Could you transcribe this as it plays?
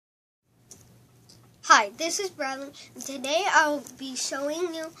Hi, this is Bradley, and today I'll be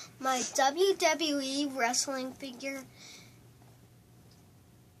showing you my WWE wrestling figure,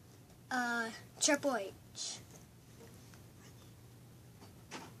 Triple H.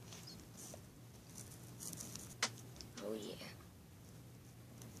 Oh yeah.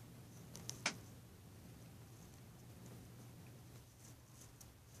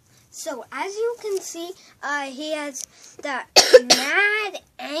 So as you can see, he has that mad,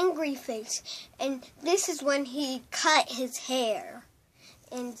 angry face, and this is when he cut his hair.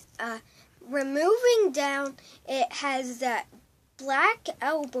 And removing down, it has that black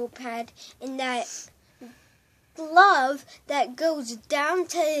elbow pad and that glove that goes down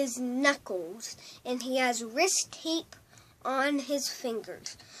to his knuckles, and he has wrist tape on his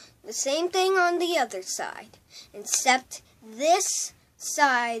fingers. The same thing on the other side, except this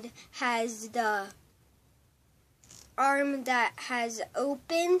side has the arm that has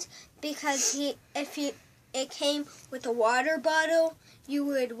opened, because if it came with a water bottle, you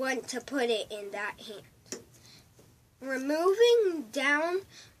would want to put it in that hand. Removing down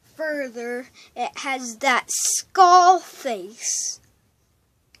further, it has that skull face,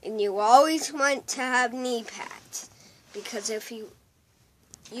 and you always want to have knee pads, because if you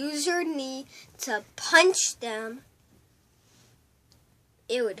use your knee to punch them,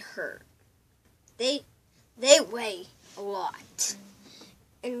 it would hurt. They weigh a lot.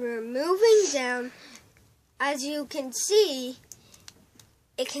 And removing down, as you can see,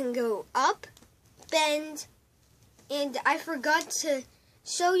 it can go up, bend, and I forgot to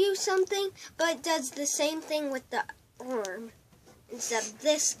show you something, but it does the same thing with the arm, except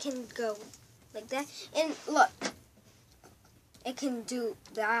this can go like that. And look, it can do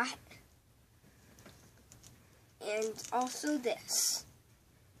that, and also this.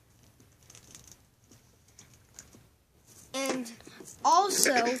 And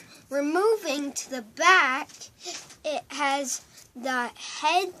also, removing to the back, it has the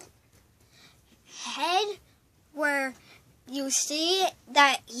head where you see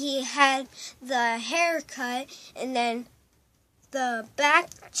that he had the haircut, and then the back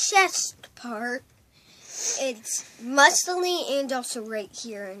chest part, it's muscly and also right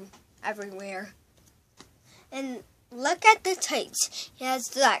here and everywhere. And look at the tights. It has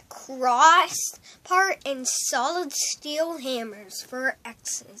that cross part and solid steel hammers for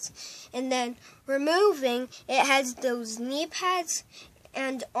X's. And then removing, it has those knee pads,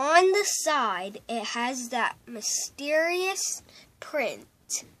 and on the side, it has that mysterious print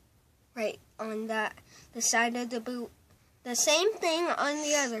right on the side of the boot. The same thing on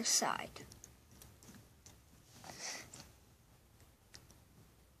the other side.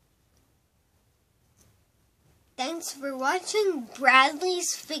 Thanks for watching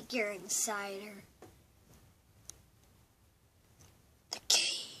Bradley's Figure Insider.